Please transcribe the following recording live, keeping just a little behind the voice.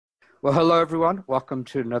Well, hello, everyone. Welcome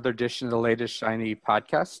to another edition of the latest Shiny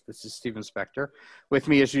podcast. This is Stephen Spector. With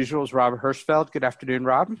me, as usual, is Rob Hirschfeld. Good afternoon,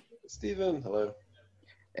 Rob. Stephen, hello.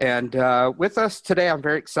 And with us today, I'm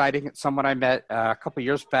very excited. It's someone I met a couple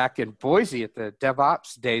years back in Boise at the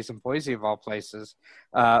DevOps days in Boise, of all places.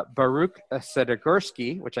 Baruch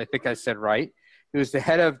Sadogursky, which I think I said right, who's the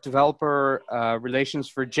head of developer relations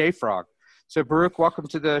for JFrog. So, Baruch, welcome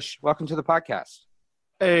to the podcast.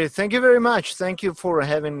 Thank you very much. Thank you for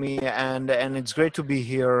having me, and it's great to be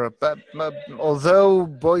here. But although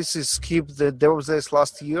Boise skipped the Devil's Days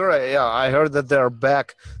last year, I heard that they're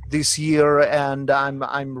back this year, and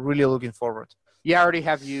I'm really looking forward. Yeah, I already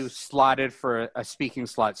have you slotted for a speaking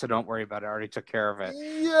slot, so don't worry about it. I already took care of it.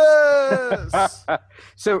 Yes!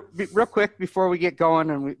 So real quick, before we get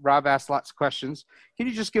going, and Rob asked lots of questions, can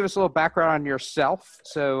you just give us a little background on yourself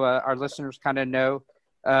so our listeners kind of know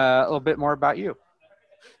a little bit more about you?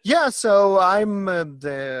 Yeah, so I'm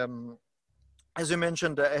as you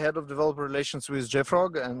mentioned, the head of developer relations with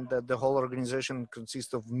JFrog, and the whole organization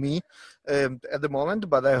consists of me at the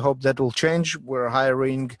moment, but I hope that will change. We're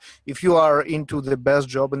hiring, if you are into the best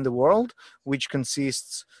job in the world, which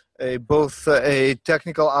consists both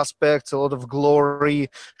technical aspects, a lot of glory,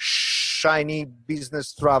 shiny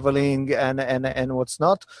business traveling, and what's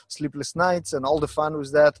not, sleepless nights, and all the fun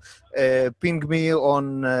with that. Ping me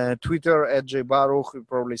on Twitter at jbaruch. You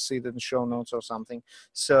probably see it in the show notes or something.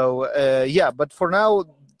 So yeah, but for now,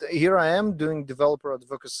 here I am doing developer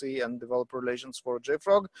advocacy and developer relations for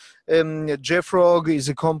JFrog. JFrog is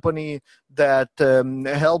a company that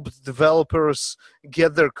helps developers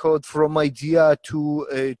get their code from idea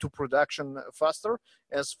to production faster,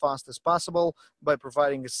 as fast as possible, by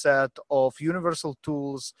providing a set of universal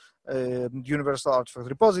tools, universal artifact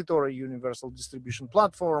repository, universal distribution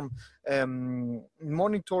platform,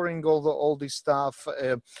 monitoring all this stuff,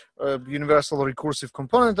 universal recursive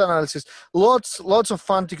component analysis, lots of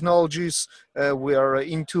fun technologies. We are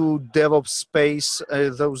into DevOps space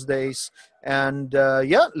those days, and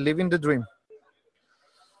yeah, living the dream.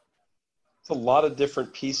 It's a lot of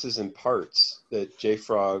different pieces and parts that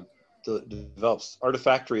JFrog develops.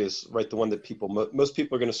 Artifactory is the one that most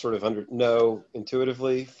people are going to sort of know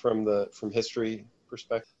intuitively from history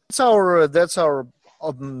perspective. That's our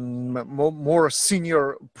more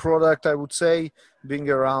senior product, I would say, being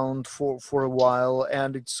around for a while,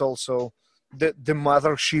 and it's also the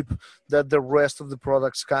mothership that the rest of the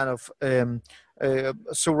products kind of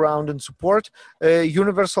surround and support.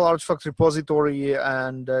 Universal artifact repository,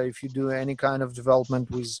 and if you do any kind of development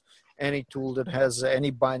with any tool that has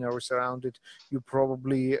any binaries around it, you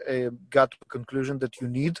probably got to the conclusion that you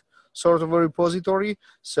need sort of a repository.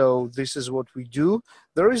 So this is what we do.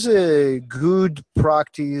 There is a good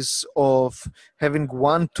practice of having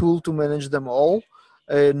one tool to manage them all,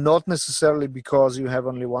 not necessarily because you have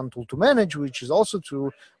only one tool to manage, which is also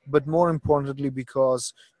true, but more importantly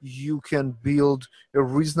because you can build a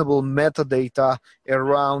reasonable metadata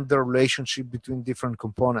around the relationship between different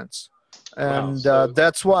components. And wow,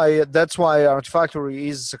 that's why Artifactory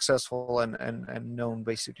is successful and known,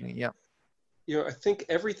 basically. Yeah. You know, I think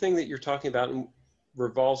everything that you're talking about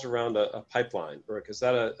revolves around a pipeline, Brooke. Is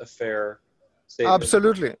that a fair statement?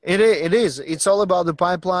 Absolutely. It is. It's all about the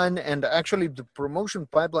pipeline, and actually the promotion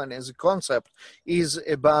pipeline as a concept is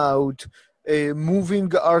about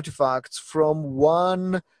moving artifacts from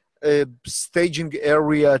one staging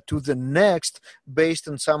area to the next based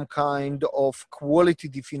on some kind of quality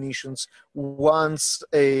definitions once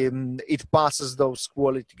it passes those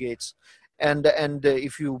quality gates. And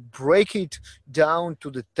if you break it down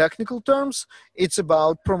to the technical terms, it's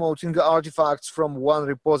about promoting artifacts from one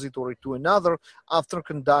repository to another after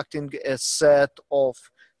conducting a set of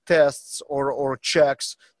tests or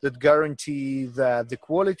checks that guarantee that the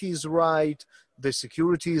quality is right, the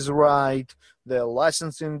security is right, the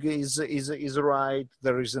licensing is right,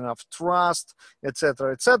 there is enough trust,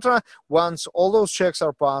 etc., etc. Once all those checks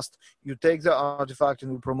are passed, you take the artifact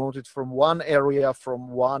and you promote it from one area, from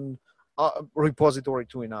one repository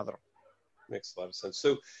to another. Makes a lot of sense.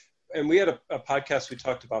 So, and we had a podcast, we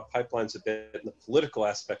talked about pipelines a bit and the political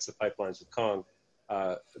aspects of pipelines with Kong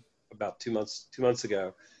about two months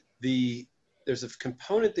ago. There's a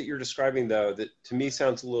component that you're describing, though, that to me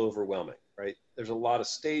sounds a little overwhelming, right? There's a lot of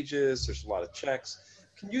stages, there's a lot of checks.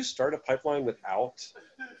 Can you start a pipeline without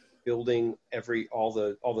building all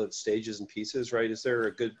the stages and pieces, right? Is there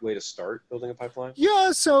a good way to start building a pipeline?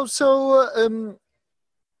 Yeah, so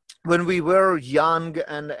when we were young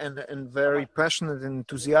and very passionate and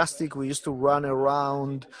enthusiastic, we used to run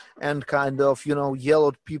around and kind of, yell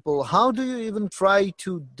at people, how do you even try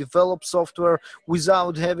to develop software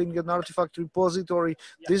without having an artifact repository?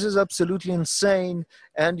 This is absolutely insane,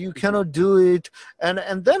 and you cannot do it.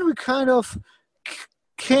 And then we kind of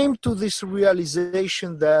came to this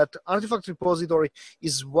realization that artifact repository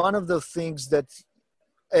is one of the things that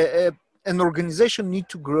an organization need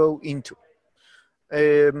to grow into.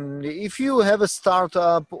 If you have a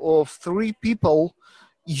startup of 3 people,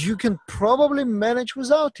 you can probably manage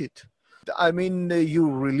without it. I mean,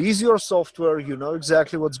 you release your software, you know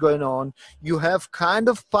exactly what's going on. You have kind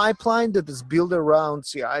of pipeline that is built around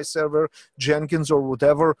CI server, Jenkins, or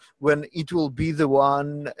whatever, when it will be the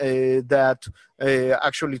one that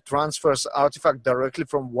actually transfers artifact directly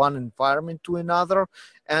from one environment to another.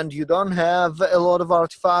 And you don't have a lot of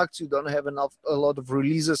artifacts, you don't have a lot of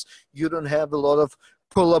releases, you don't have a lot of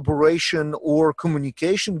collaboration or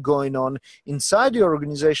communication going on inside your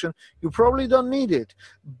organization, you probably don't need it.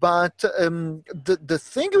 But the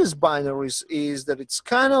thing with binaries is that it's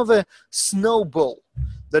kind of a snowball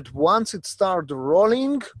that once it starts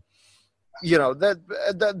rolling,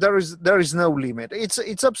 that there is no limit.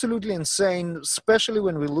 It's absolutely insane, especially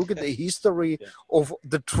when we look at the history of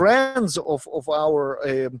the trends of our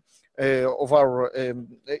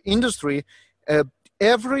industry.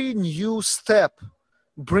 Every new step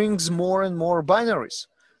brings more and more binaries.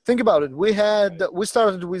 Think about it. We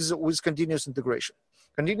started with continuous integration.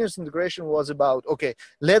 Continuous integration was about, okay,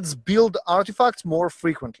 let's build artifacts more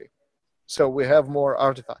frequently, so we have more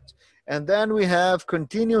artifacts. And then we have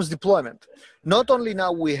continuous deployment. Not only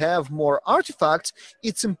now we have more artifacts,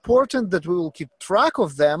 it's important that we will keep track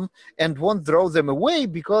of them and won't throw them away,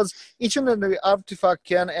 because each and every artifact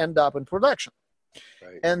can end up in production.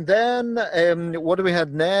 Right. And then what do we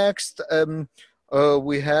had next?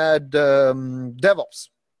 We had DevOps,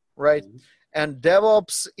 right? Mm-hmm. And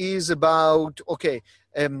DevOps is about, okay,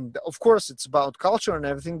 of course it's about culture and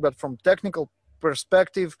everything, but from technical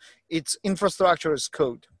perspective, it's infrastructure as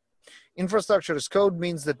code. Infrastructure as code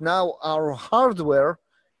means that now our hardware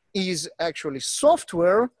is actually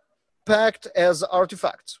software packed as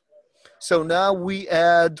artifacts. So now we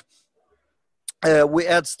add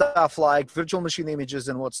stuff like virtual machine images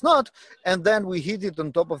and what's not, and then we hit it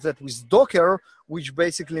on top of that with Docker, which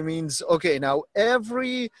basically means, okay, now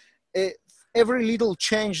every little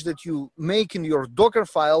change that you make in your Docker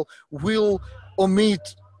file will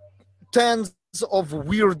omit tens of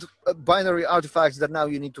weird binary artifacts that now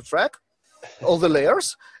you need to track, all the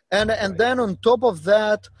layers. And then on top of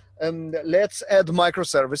that, let's add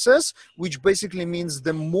microservices, which basically means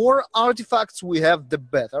the more artifacts we have, the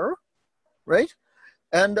better, right?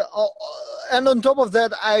 And on top of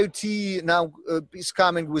that, IoT now is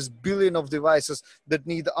coming with billion of devices that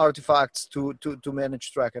need artifacts to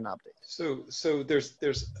manage, track, and update. So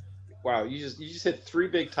there's wow, you just hit 3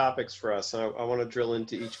 big topics for us, and I want to drill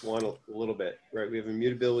into each one a little bit, right? We have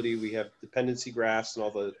immutability, we have dependency graphs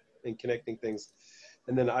and connecting things,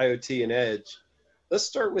 and then IoT and edge. Let's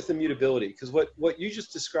start with immutability, because what you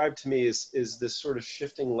just described to me is this sort of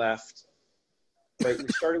shifting left, right? We're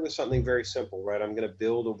starting with something very simple, right? I'm going to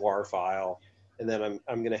build a WAR file, and then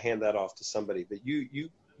I'm going to hand that off to somebody. But you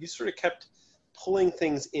sort of kept pulling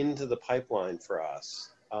things into the pipeline for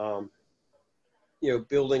us.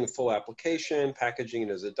 Building a full application, packaging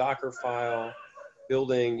it as a Docker file,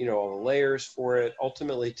 building, all the layers for it,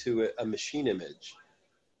 ultimately to a machine image.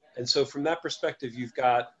 And so from that perspective, you've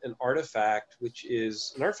got an artifact, which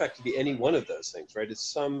is an artifact could be any one of those things, right? It's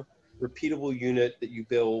some repeatable unit that you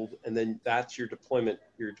build, and then that's your deployment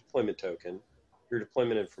token, your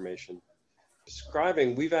deployment information.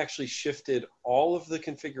 Describing, we've actually shifted all of the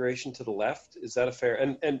configuration to the left. Is that a fair?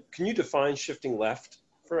 And can you define shifting left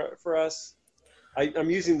for us? I'm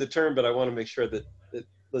using the term, but I want to make sure that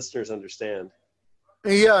listeners understand.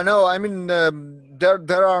 Yeah, no, I mean,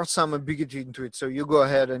 there are some ambiguity into it. So you go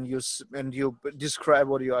ahead and you describe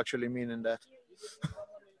what you actually mean in that.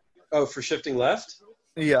 Oh, for shifting left?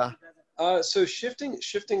 Yeah. So shifting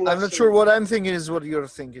left. I'm not sure what I'm thinking is what you're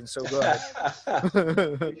thinking. So go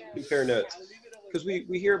ahead. Compare notes, because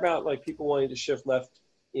we hear about like people wanting to shift left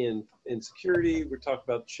in security. We're talking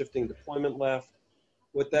about shifting deployment left.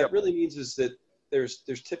 What that really means is that there's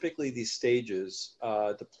typically these stages,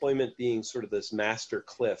 deployment being sort of this master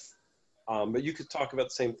cliff. But you could talk about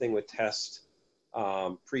the same thing with test,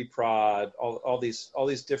 pre-prod, all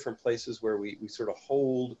these different places where we sort of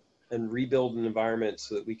hold and rebuild an environment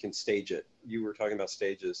so that we can stage it. You were talking about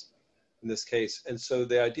stages in this case. And so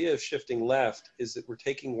the idea of shifting left is that we're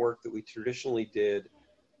taking work that we traditionally did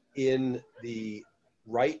in the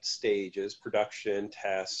write stages, production,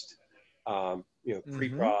 test,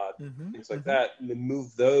 pre-prod, things like that, and then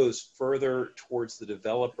move those further towards the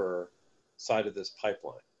developer side of this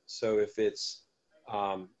pipeline. So if it's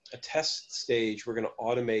a test stage, we're going to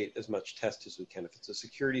automate as much test as we can. If it's a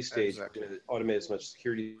security stage, we're going to automate as much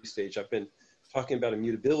security stage. I've been talking about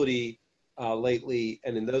immutability lately,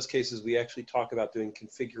 and in those cases, we actually talk about doing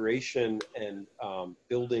configuration and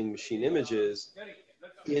building machine images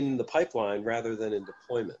in the pipeline rather than in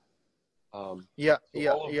deployment. All of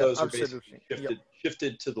those are absolutely. basically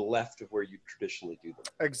shifted to the left of where you traditionally do them.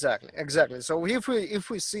 Exactly. So if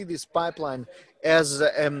we see this pipeline as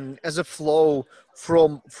a flow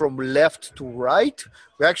from left to right,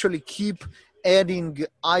 we actually keep adding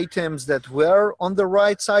items that were on the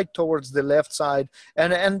right side towards the left side,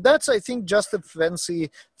 and that's, I think, just a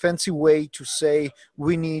fancy way to say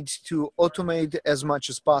we need to automate as much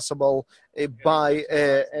as possible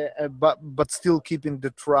but still keeping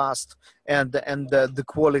the trust and the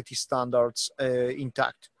quality standards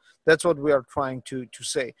intact. That's what we are trying to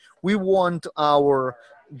say. We want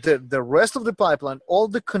the rest of the pipeline, all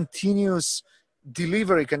the continuous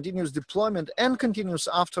delivery, continuous deployment, and continuous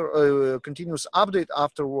update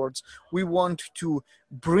afterwards. We want to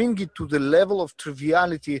bring it to the level of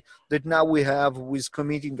triviality that now we have with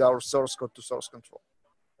committing our source code to source control.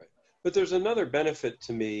 Right. But there's another benefit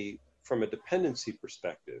to me from a dependency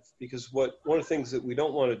perspective, because one of the things that we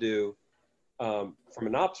don't want to do from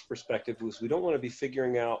an ops perspective is we don't want to be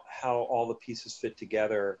figuring out how all the pieces fit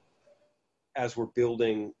together as we're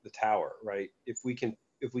building the tower, right? If we can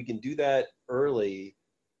do that early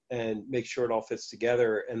and make sure it all fits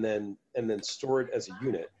together and then store it as a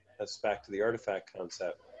unit, that's back to the artifact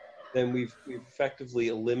concept, then we've effectively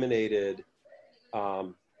eliminated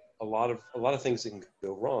a lot of things that can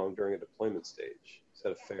go wrong during a deployment stage. Is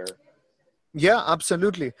that a fair? Yeah,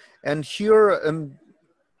 absolutely. And here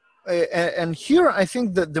I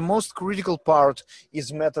think that the most critical part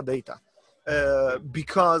is metadata,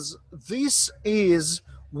 because this is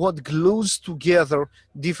what glues together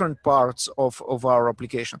different parts of our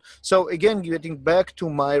application. So again, getting back to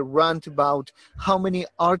my rant about how many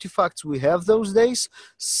artifacts we have those days,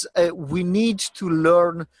 we need to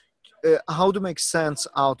learn how to make sense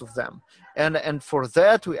out of them. And for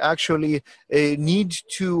that, we actually need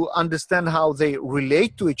to understand how they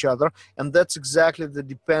relate to each other. And that's exactly the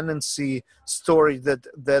dependency story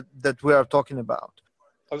that we are talking about.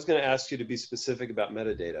 I was going to ask you to be specific about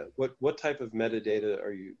metadata. What type of metadata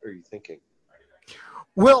are you thinking?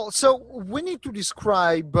 Well, so we need to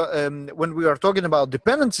describe when we are talking about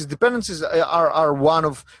dependencies. Dependencies are one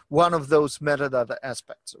of those metadata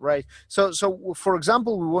aspects, right? So for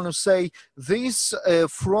example, we want to say this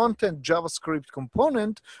front-end JavaScript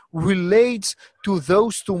component relates to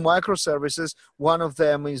those two microservices. One of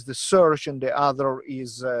them is the search, and the other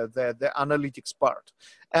is the analytics part,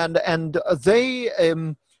 and they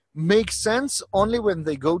make sense only when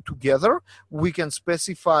they go together. We can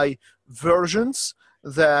specify versions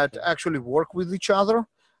that actually work with each other,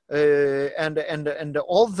 and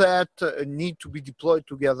all that need to be deployed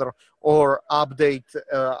together or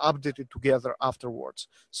updated together afterwards.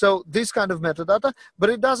 So this kind of metadata, but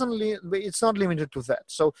it's not limited to that.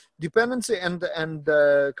 So dependency and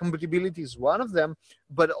compatibility is one of them,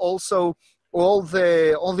 but also all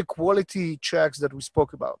the quality checks that we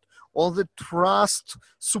spoke about, all the trust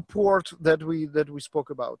support that we spoke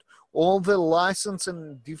about, all the license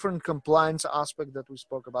and different compliance aspect that we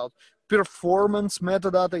spoke about. Performance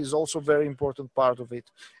metadata is also a very important part of it.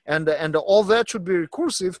 And all that should be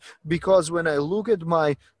recursive, because when I look at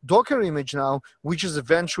my Docker image now, which is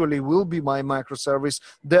eventually will be my microservice,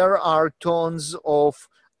 there are tons of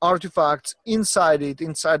artifacts inside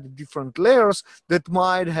the different layers that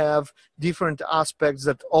might have different aspects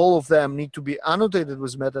that all of them need to be annotated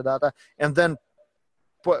with metadata, and then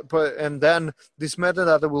this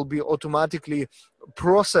metadata will be automatically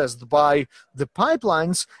processed by the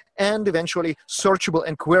pipelines and eventually searchable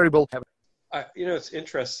and queryable. It's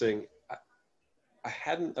interesting. I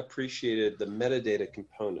hadn't appreciated the metadata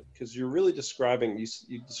component, because you're really describing,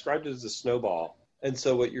 you described it as a snowball. And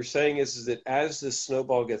so what you're saying is that as this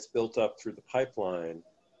snowball gets built up through the pipeline,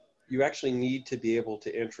 you actually need to be able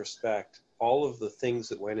to introspect all of the things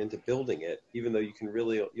that went into building it, even though you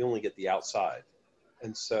only get the outside.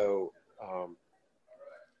 And so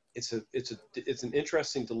it's an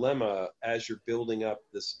interesting dilemma as you're building up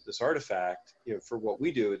this artifact. For what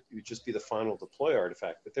we do, it would just be the final deploy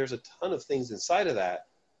artifact, but there's a ton of things inside of that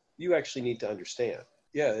you actually need to understand.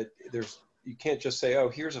 Yeah, you can't just say, oh,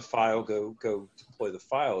 here's a file, go deploy the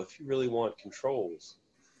file. If you really want controls,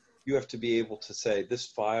 you have to be able to say this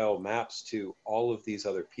file maps to all of these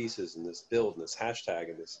other pieces in this build and this hashtag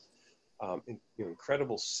and this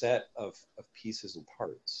incredible set of pieces and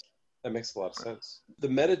parts. That makes a lot of sense. The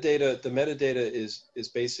metadata is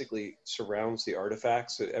basically surrounds the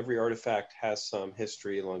artifact. So every artifact has some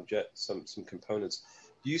history and some components.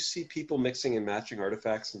 Do you see people mixing and matching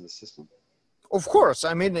artifacts in the system? Of course.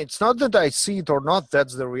 I mean, it's not that I see it or not.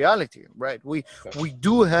 That's the reality, right? We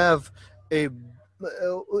do have a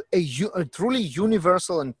truly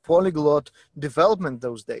universal and polyglot development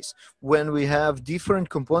those days, when we have different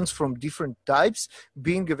components from different types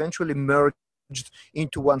being eventually merged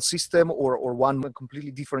into one system or one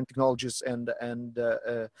completely different technologies and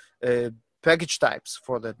package types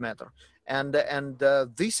for that matter. And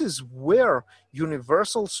this is where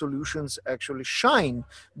universal solutions actually shine,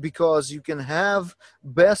 because you can have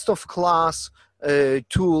best of class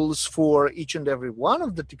tools for each and every one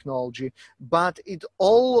of the technology, but it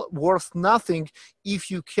all worth nothing if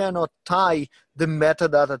you cannot tie the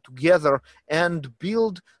metadata together and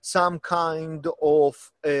build some kind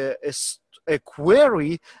of a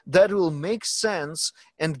query that will make sense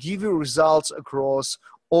and give you results across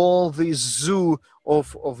all this zoo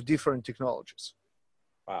of different technologies.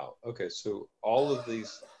 Wow. Okay. So all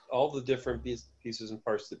the different pieces and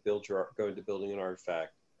parts that go into building an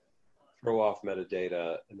artifact throw off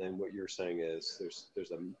metadata, and then what you're saying is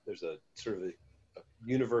there's a sort of a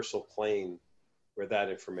universal plane where that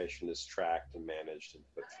information is tracked and managed and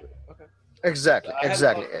put through. Okay. Exactly.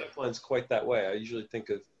 Exactly. Pipelines quite that way. I usually think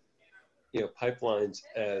of pipelines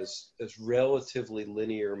as relatively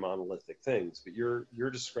linear monolithic things, but you're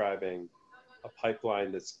describing a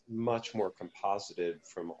pipeline that's much more composited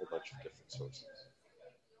from a whole bunch of different sources.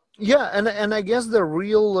 Yeah, and I guess the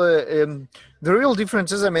real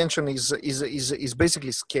difference, as I mentioned, is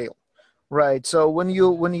basically scale, right? So when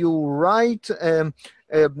you write a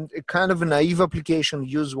kind of a naive application,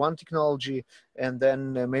 use one technology, and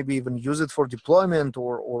then maybe even use it for deployment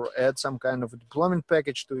or add some kind of a deployment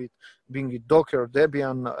package to it, being it Docker,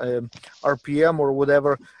 Debian, RPM, or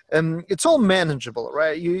whatever, it's all manageable,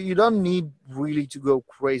 right? You don't need really to go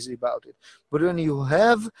crazy about it. But when you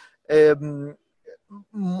have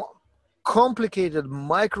complicated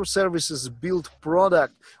microservices built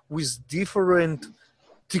product with different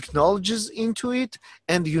technologies into it,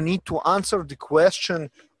 and you need to answer the question,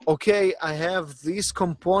 okay, I have this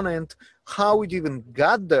component, how it even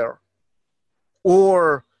got there,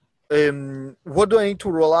 or what do I need to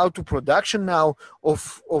roll out to production now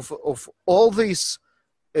of all these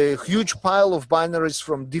huge pile of binaries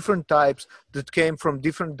from different types that came from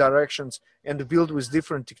different directions and built with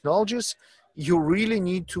different technologies. You really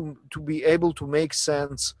need to be able to make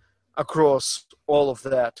sense across all of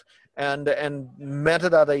that. And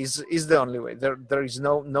metadata is the only way. There is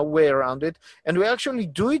no way around it. And we actually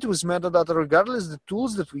do it with metadata regardless of the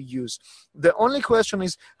tools that we use. The only question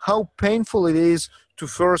is how painful it is to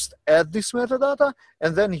first add this metadata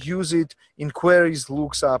and then use it in queries,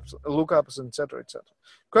 lookups, etc., etc.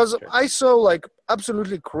 Because I saw like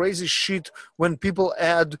absolutely crazy shit when people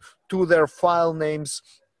add to their file names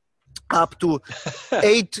up to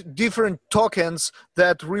 8 different tokens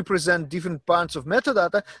that represent different parts of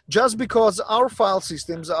metadata, just because our file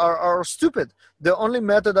systems are stupid. The only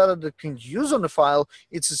metadata that can use on the file,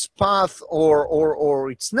 it's its path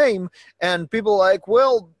or its name, and people like,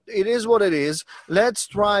 well, it is what it is. Let's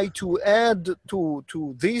try to add to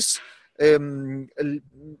this to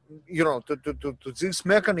this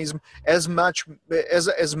mechanism as much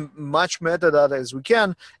metadata as we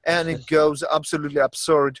can, and it goes absolutely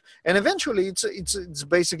absurd, and eventually it's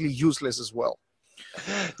basically useless as well.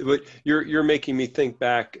 But you're making me think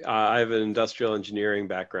back. I have an industrial engineering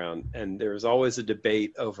background, and there's always a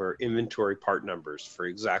debate over inventory part numbers for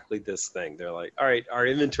exactly this thing. They're like, all right, our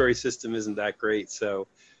inventory system isn't that great, so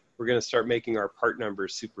we're going to start making our part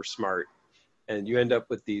numbers super smart. And you end up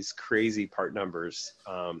with these crazy part numbers,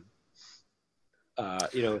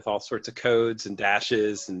 with all sorts of codes and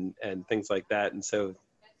dashes and things like that. And so,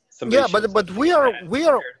 but we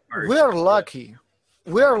are lucky.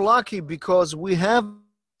 We are lucky because we have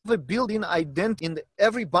a built-in identity in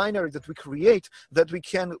every binary that we create that we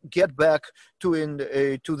can get back to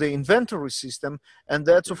the inventory system, and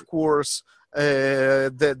that's of course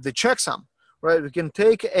the checksum. right? We can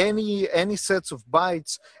take any sets of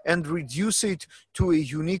bytes and reduce it to a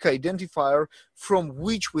unique identifier from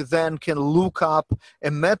which we then can look up a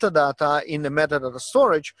metadata in the metadata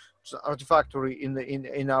storage, so Artifactory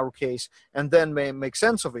in our case, and then make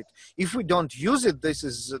sense of it. If we don't use it, this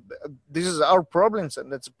is our problems,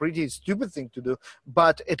 and that's a pretty stupid thing to do.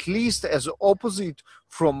 But at least as opposite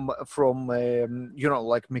from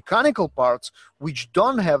like mechanical parts which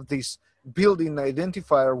don't have this built-in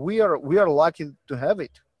identifier, we are lucky to have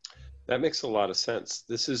it. That makes a lot of sense.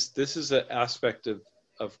 This is an aspect of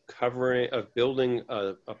building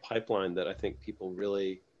a pipeline that I think people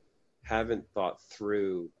really haven't thought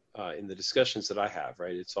through in the discussions that I have,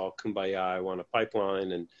 right? It's all kumbaya, I want a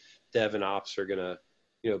pipeline, and dev and ops are gonna,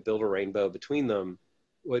 build a rainbow between them.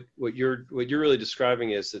 What you're really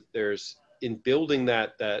describing is that there's, in building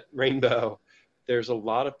that rainbow, there's a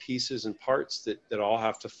lot of pieces and parts that all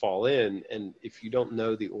have to fall in, and if you don't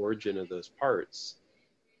know the origin of those parts,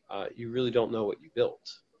 you really don't know what you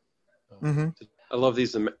built. Mm-hmm. I love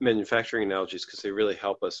these manufacturing analogies because they really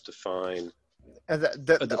help us define.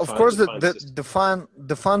 Of course, the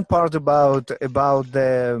fun part about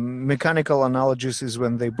the mechanical analogies is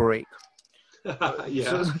when they break.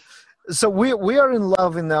 Yeah. So we are in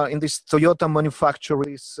love in this Toyota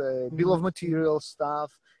manufacturing, bill of materials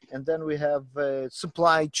stuff, and then we have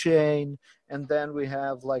supply chain, and then we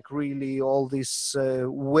have like really all these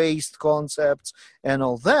waste concepts and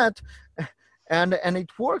all that, and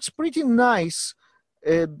it works pretty nice.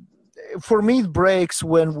 For me, it breaks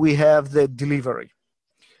when we have the delivery.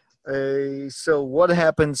 So what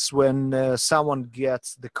happens when someone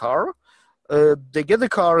gets the car? They get the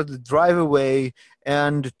car, they drive away,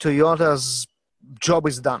 and Toyota's job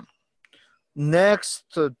is done. Next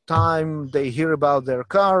time they hear about their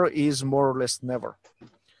car is more or less never.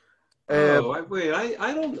 I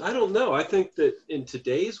don't know. I think that in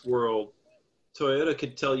today's world, Toyota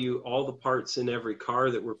could tell you all the parts in every car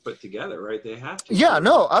that were put together, right? They have to. Yeah,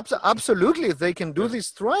 no, absolutely. They can do this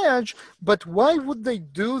triage, but why would they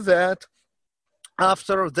do that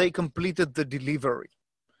after they completed the delivery?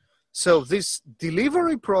 So this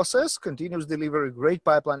delivery process, continuous delivery, great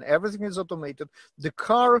pipeline, everything is automated. The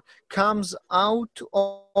car comes out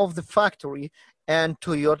of the factory and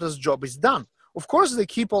Toyota's job is done. Of course, they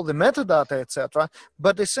keep all the metadata, etc.,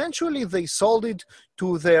 but essentially they sold it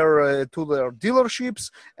to their dealerships,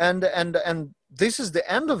 and this is the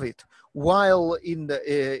end of it. While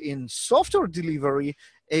in software delivery,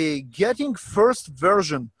 getting first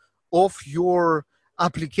version of your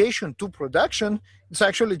application to production, it's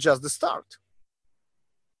actually just the start.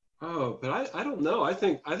 Oh, but I don't know. I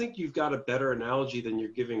think you've got a better analogy than you're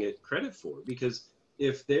giving it credit for, because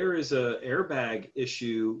if there is a airbag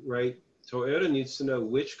issue, right? Toyota needs to know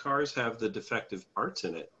which cars have the defective parts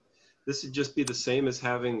in it. This would just be the same as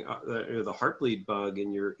having the heartbleed bug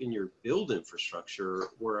in your build infrastructure,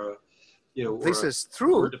 or this is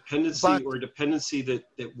true, or dependency that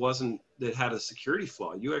had a security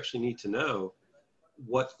flaw. You actually need to know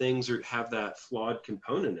what things have that flawed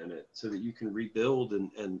component in it so that you can rebuild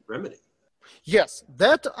and remedy. Yes,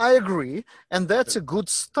 that I agree, and that's a good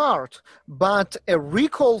start. But a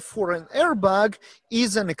recall for an airbag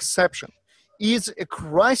is an exception, is a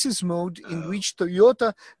crisis mode in which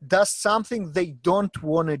Toyota does something they don't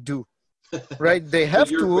want to do, right? They have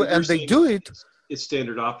to, and they do it. It's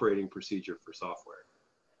standard operating procedure for software.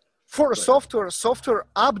 For software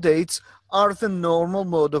updates are the normal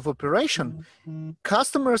mode of operation.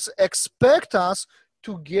 Customers expect us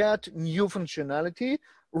to get new functionality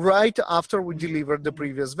right after we deliver the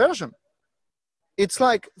previous version. It's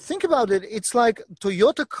like, think about it, it's like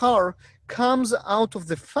Toyota car comes out of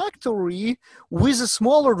the factory with a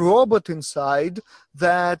smaller robot inside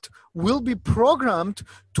that will be programmed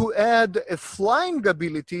to add a flying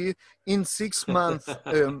ability in 6 months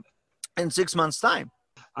in 6 months time.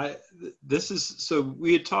 So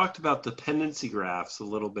we had talked about dependency graphs a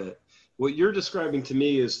little bit. What you're describing to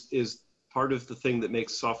me is part of the thing that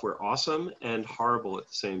makes software awesome and horrible at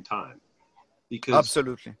the same time. Because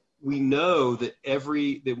absolutely, we know that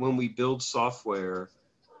when we build software,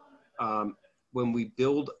 when we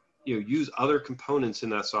build, use other components in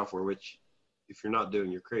that software, which if you're not doing,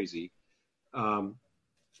 you're crazy.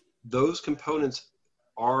 Those components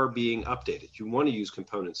are being updated. You want to use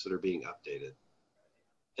components that are being updated.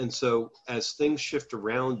 And so as things shift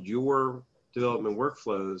around your development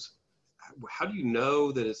workflows, how do you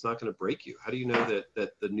know that it's not going to break you? How do you know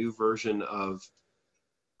that the new version of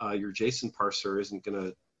your JSON parser isn't going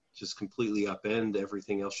to just completely upend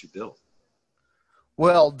everything else you built?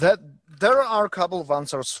 Well, there are a couple of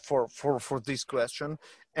answers for this question,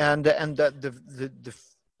 and that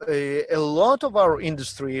a lot of our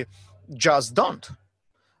industry just don't.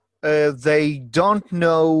 They don't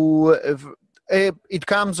know. It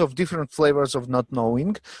comes of different flavors of not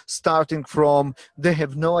knowing, starting from they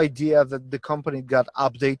have no idea that the company got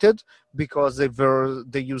updated because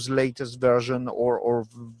they use latest version or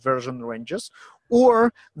version ranges,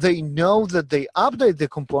 or they know that they update the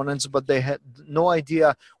components but they had no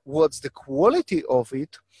idea what's the quality of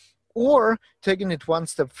it, or taking it one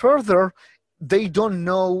step further, they don't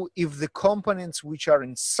know if the components which are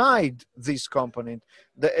inside this component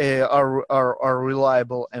are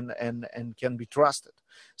reliable and can be trusted.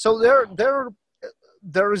 So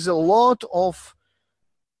there is a lot of,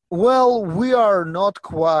 well, we are not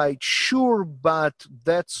quite sure, but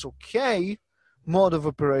that's okay mode of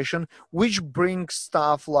operation, which brings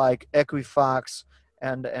stuff like Equifax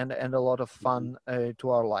and a lot of fun to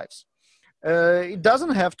our lives. It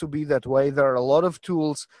doesn't have to be that way. There are a lot of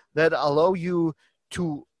tools that allow you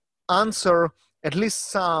to answer at least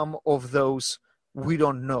some of those we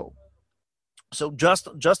don't know. So just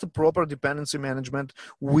a proper dependency management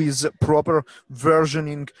with proper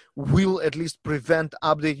versioning will at least prevent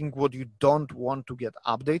updating what you don't want to get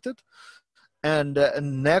updated. And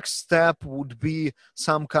next step would be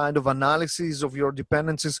some kind of analysis of your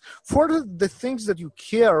dependencies for the things that you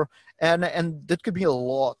care, and that could be a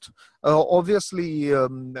lot. Obviously,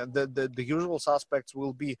 the usual suspects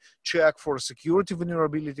will be check for security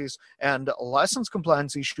vulnerabilities and license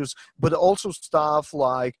compliance issues, but also stuff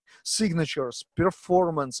like signatures,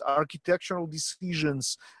 performance, architectural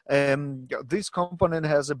decisions. This component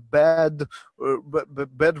has a bad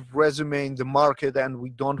resume in the market and we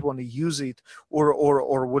don't want to use it,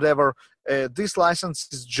 or whatever. This license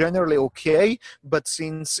is generally okay, but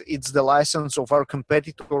since it's the license of our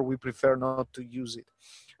competitor, we prefer not to use it.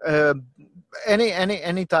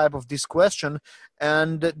 Any type of this question,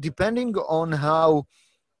 and depending on how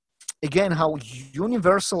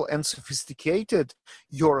universal and sophisticated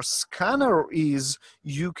your scanner is,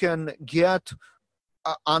 you can get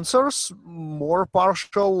answers more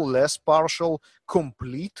partial, less partial,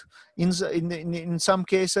 complete in some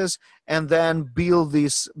cases, and then build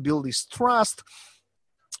this trust.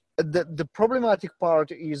 The problematic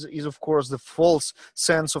part is of course the false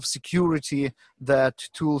sense of security that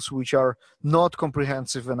tools which are not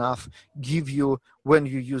comprehensive enough give you when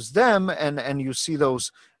you use them, and you see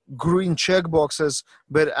those green checkboxes,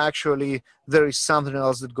 but actually there is something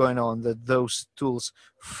else that's going on that those tools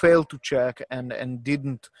failed to check and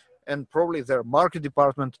didn't, and probably their market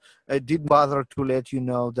department didn't bother to let you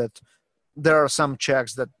know that there are some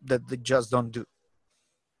checks that they just don't do.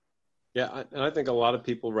 Yeah, and I think a lot of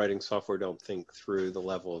people writing software don't think through the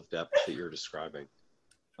level of depth that you're describing.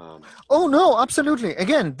 Oh no, absolutely.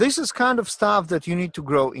 Again, this is kind of stuff that you need to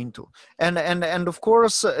grow into, and of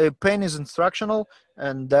course, pain is instructional,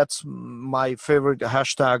 and that's my favorite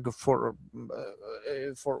hashtag for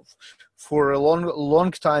a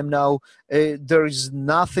long time now. There is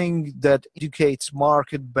nothing that educates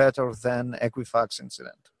market better than Equifax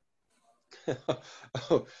incident.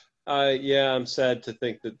 Yeah, I'm sad to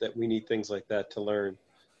think that we need things like that to learn.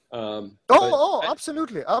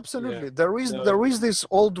 Absolutely. Yeah. There is this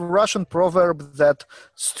old Russian proverb that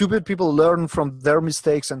stupid people learn from their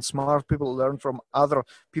mistakes and smart people learn from other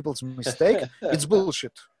people's mistake. It's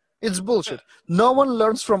bullshit. It's bullshit. No one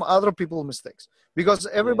learns from other people's mistakes because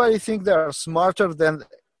everybody thinks they are smarter than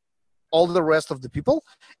all the rest of the people,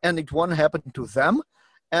 and it won't happen to them.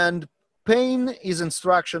 And pain is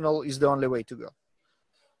instructional is the only way to go.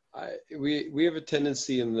 We have a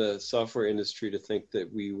tendency in the software industry to think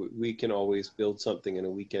that we can always build something in a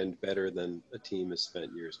weekend better than a team has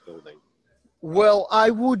spent years building. Well, I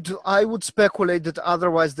would speculate that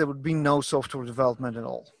otherwise there would be no software development at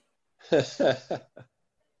all.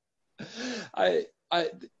 I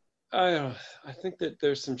think that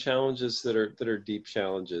there's some challenges that are deep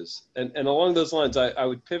challenges, and along those lines, I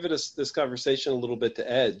would pivot this conversation a little bit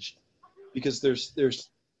to edge, because there's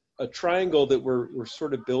a triangle that we're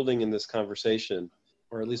sort of building in this conversation,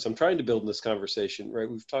 or at least I'm trying to build in this conversation, right?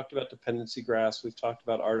 We've talked about dependency graphs, we've talked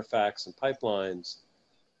about artifacts and pipelines,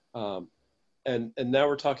 and now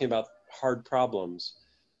we're talking about hard problems.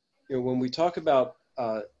 You know, when we talk about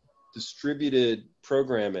distributed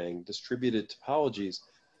programming, distributed topologies,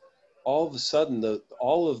 all of a sudden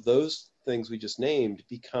all of those things we just named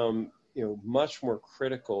become, you know, much more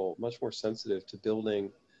critical, much more sensitive to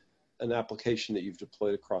building an application that you've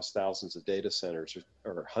deployed across thousands of data centers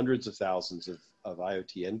or hundreds of thousands of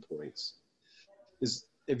IoT endpoints.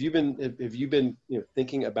 Have you been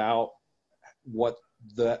thinking about what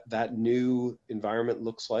that new environment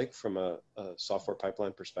looks like from a software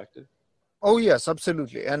pipeline perspective? Oh yes,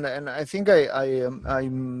 absolutely, and I think I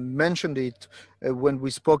mentioned it when we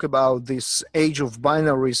spoke about this age of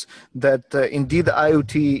binaries that indeed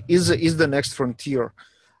IoT is the next frontier.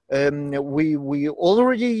 We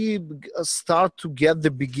already start to get the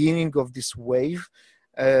beginning of this wave,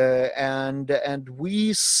 and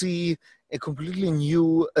we see a completely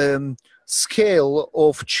new scale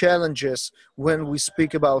of challenges when we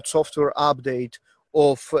speak about software update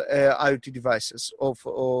of IoT devices of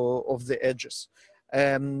the edges.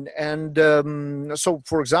 So,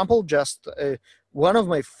 for example, just one of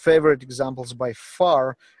my favorite examples by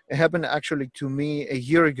far happened actually to me a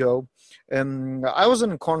year ago. I was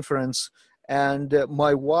in a conference, and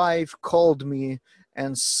my wife called me,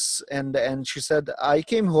 and she said, I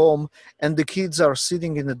came home and the kids are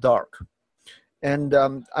sitting in the dark. And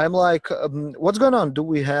I'm like, what's going on? Do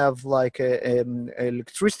we have like a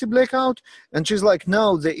electricity blackout? And she's like,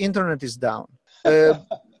 no, the internet is down.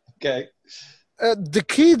 Okay. The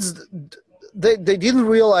kids, they didn't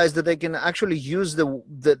realize that they can actually use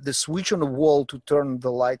the switch on the wall to turn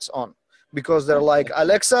the lights on, because they're like,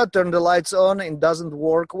 Alexa, turn the lights on. It doesn't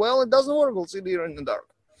work. Well, it doesn't work. We'll sit here in the dark.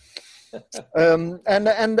 And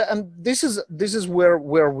this is where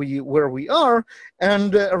we are,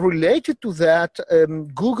 and related to that,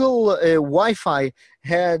 Google Wi-Fi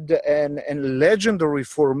had a legendary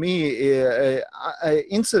for me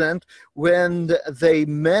incident when they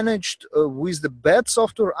managed with the bad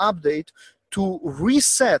software update to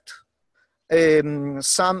reset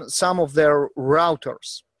some of their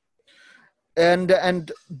routers,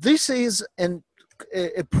 and this is a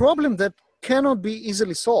problem that cannot be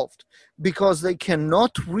easily solved, because they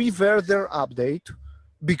cannot revert their update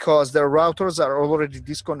because their routers are already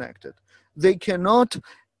disconnected. They cannot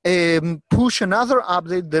push another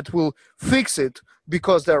update that will fix it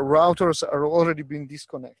because their routers are already being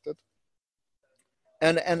disconnected.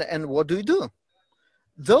 And what do?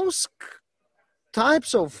 Those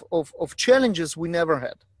types of challenges we never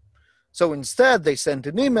had. So instead, they sent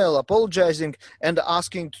an email apologizing and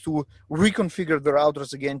asking to reconfigure the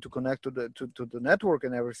routers again to connect to the network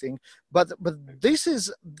and everything. But this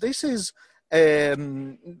is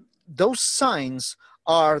those signs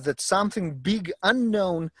are that something big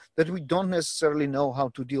unknown that we don't necessarily know how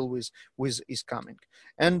to deal with is coming.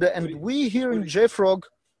 And we here in JFrog,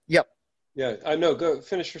 yeah. Yeah, I know. Go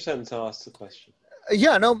finish your sentence. I'll ask the question.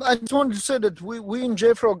 Yeah, no, I just wanted to say that we in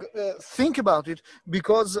JFrog think about it,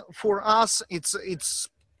 because for us it's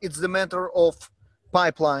the matter of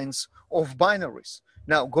pipelines of binaries.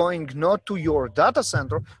 Now, going not to your data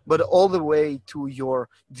center, but all the way to your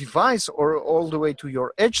device, or all the way to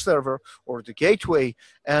your edge server or the gateway,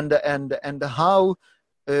 and how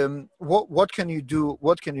what can you do?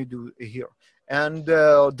 What can you do here? And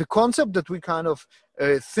the concept that we kind of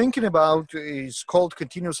thinking about is called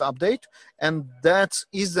continuous update, and that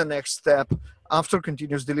is the next step after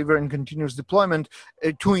continuous delivery and continuous deployment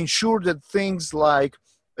to ensure that things like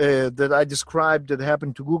that I described that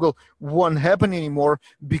happened to Google won't happen anymore,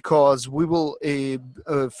 because we will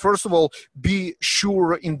first of all be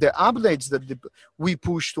sure in the updates that we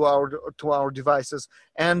push to our devices,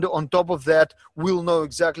 and on top of that we'll know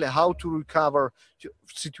exactly how to recover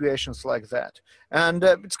situations like that. And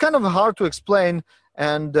it's kind of hard to explain,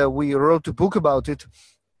 and we wrote a book about it.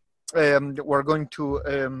 We're going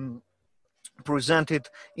to present it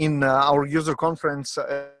in our user conference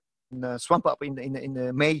in Swamp Up in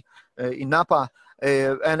May in Napa,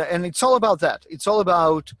 and it's all about that. It's all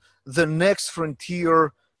about the next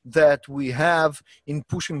frontier that we have in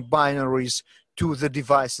pushing binaries to the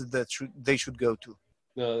devices that they should go to.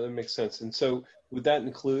 No, that makes sense. And so would that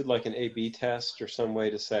include like an A/B test or some way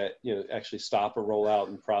to say, actually stop a rollout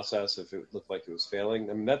and process if it looked like it was failing?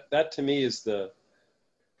 I mean, that to me is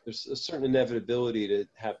there's a certain inevitability to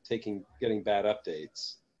getting bad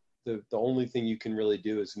updates. The only thing you can really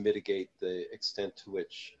do is mitigate the extent to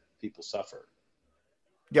which people suffer.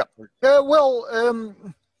 Yeah.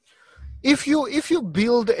 If you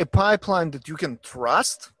build a pipeline that you can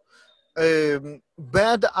trust,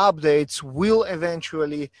 bad updates will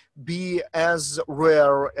eventually be as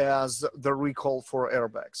rare as the recall for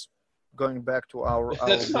airbags. Going back to our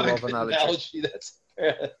That's not a good analogy. That's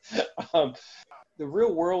the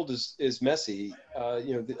real world is messy. A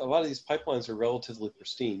lot of these pipelines are relatively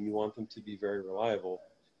pristine. You want them to be very reliable.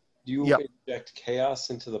 Do you inject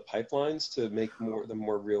chaos into the pipelines to make them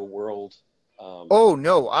more real world? Oh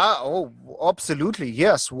no! Absolutely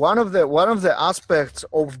yes. One of the aspects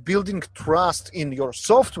of building trust in your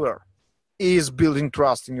software is building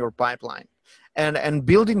trust in your pipeline, and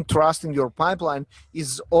building trust in your pipeline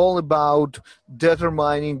is all about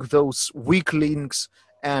determining those weak links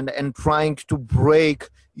and trying to break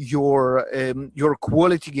your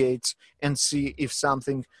quality gates and see if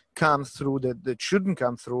something comes through that shouldn't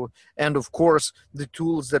come through. And of course, the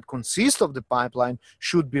tools that consist of the pipeline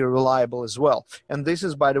should be reliable as well. And this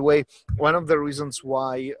is, by the way, one of the reasons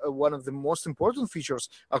why one of the most important features,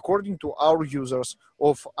 according to our users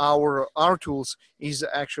of our tools, is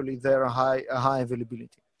actually their high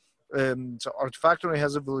availability. So Artifactory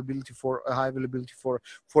has high availability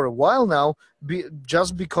for a while now,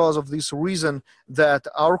 just because of this reason that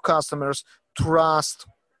our customers trust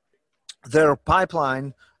their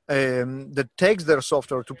pipeline that takes their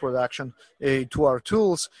software to production to our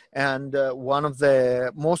tools. And one of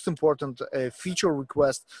the most important feature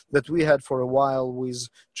requests that we had for a while with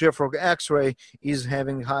JFrog X-Ray is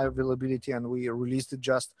having high availability, and we released it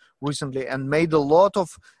just recently and made a lot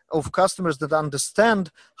of customers that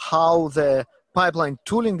understand how the pipeline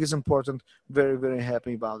tooling is important very, very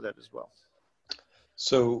happy about that as well.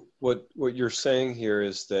 So what you're saying here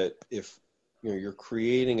is that if you're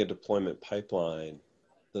creating a deployment pipeline,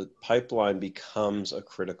 the pipeline becomes a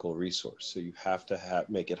critical resource. So you have to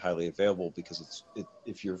make it highly available, because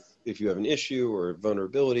if you have an issue or a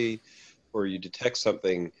vulnerability or you detect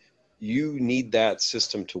something, you need that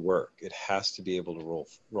system to work. It has to be able to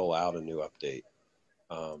roll out a new update.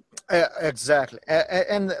 Exactly,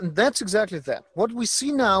 and that's exactly that. What we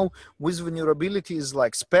see now with vulnerabilities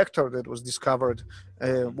like Spectre that was discovered,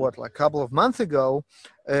 like a couple of months ago,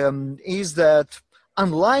 is that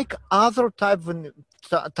unlike other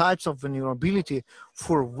types of vulnerability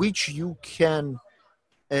for which you can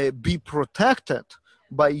be protected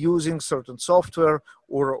by using certain software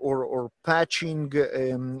or patching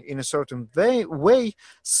in a certain way,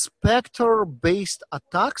 Spectre-based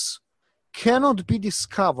attacks cannot be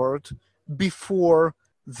discovered before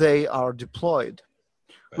they are deployed.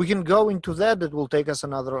 Right. We can go into that. It will take us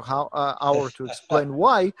another hour to explain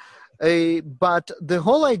why. But the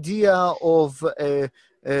whole idea of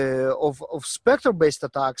Spectre-based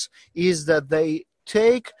attacks is that they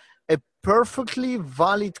take a perfectly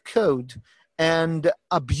valid code and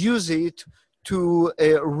abuse it to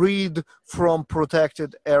read from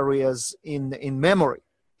protected areas in memory.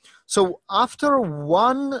 So after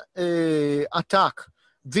one attack,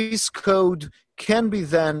 this code can be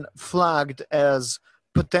then flagged as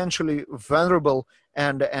potentially vulnerable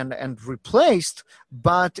and replaced,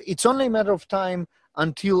 but it's only a matter of time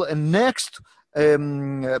until a next,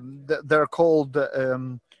 they're called,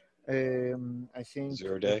 I think...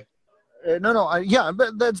 0 day? Yeah,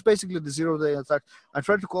 but that's basically the 0 day attack. I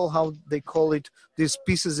try to call how they call it, these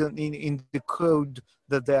pieces in the code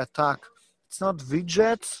that they attack. It's not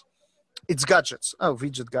widgets. It's gadgets. Oh,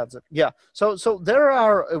 gadget. Yeah. So there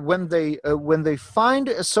are when they find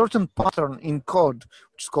a certain pattern in code,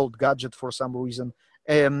 which is called gadget for some reason,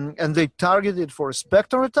 and they target it for a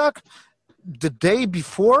Spectre attack, the day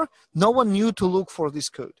before, no one knew to look for this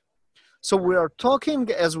code. So we are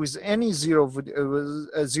talking, as with any zero-day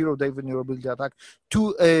vulnerability attack,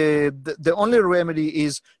 to the only remedy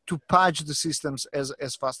is to patch the systems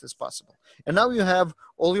as fast as possible. And now you have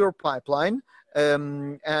all your pipeline.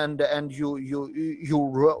 And you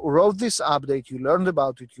wrote this update, you learned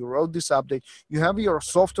about it, you wrote this update, you have your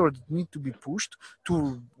software that need to be pushed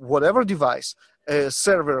to whatever device,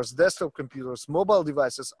 servers, desktop computers, mobile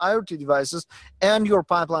devices, IoT devices, and your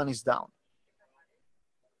pipeline is down.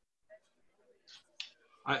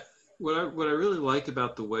 What I really like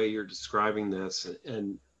about the way you're describing this,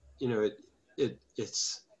 and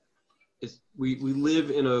we live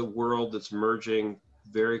in a world that's merging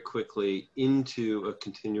very quickly into a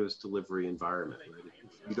continuous delivery environment. Right?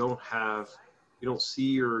 If you don't see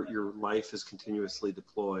your life as continuously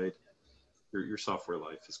deployed, your software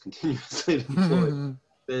life is continuously deployed,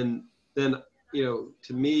 then to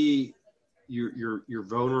me, you're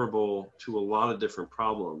vulnerable to a lot of different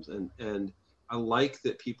problems. And I like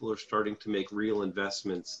that people are starting to make real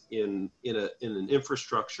investments in an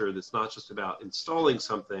infrastructure that's not just about installing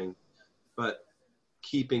something, but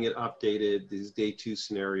keeping it updated, these day 2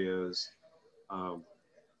 scenarios.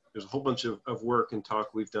 There's a whole bunch of work and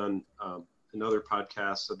talk we've done in other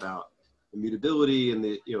podcasts about immutability and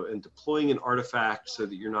and deploying an artifact so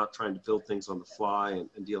that you're not trying to build things on the fly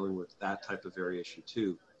and dealing with that type of variation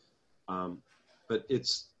too. But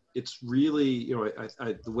it's really,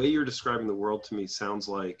 the way you're describing the world to me sounds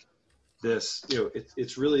like this,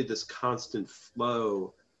 it's really this constant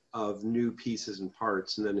flow of new pieces and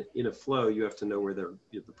parts, and then in a flow you have to know where the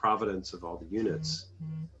provenance of all the units.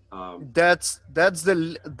 That's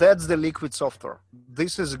the liquid software.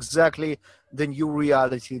 This is exactly the new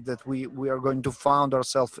reality that we are going to find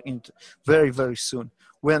ourselves in very, very soon,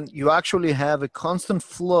 when you actually have a constant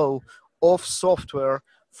flow of software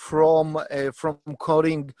from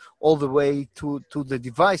coding all the way to the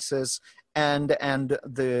devices, and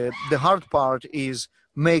the hard part is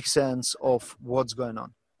make sense of what's going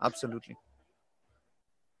on. Absolutely.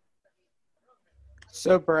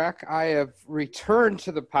 So, Barak, I have returned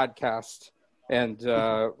to the podcast, and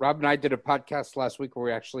Rob and I did a podcast last week where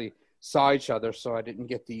we actually saw each other, so I didn't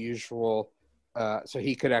get the usual, so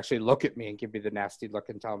he could actually look at me and give me the nasty look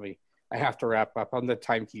and tell me I have to wrap up. I'm the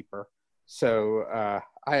timekeeper. So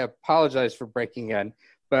I apologize for breaking in,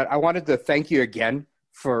 but I wanted to thank you again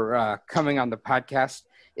for coming on the podcast.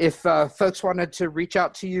 If folks wanted to reach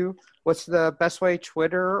out to you, what's the best way?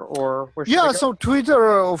 Twitter or where should they go? So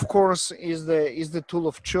Twitter, of course, is the tool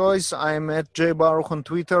of choice. I'm at jbaruch on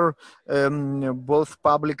Twitter, both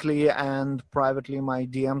publicly and privately. My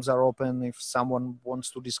DMs are open if someone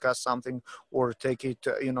wants to discuss something or take it,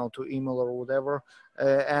 to email or whatever.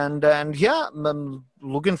 And I'm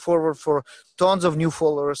looking forward for tons of new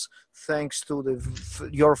followers, thanks to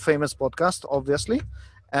your famous podcast, obviously.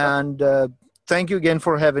 And thank you again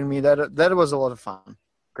for having me. That was a lot of fun.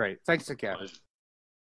 Great. Thanks again.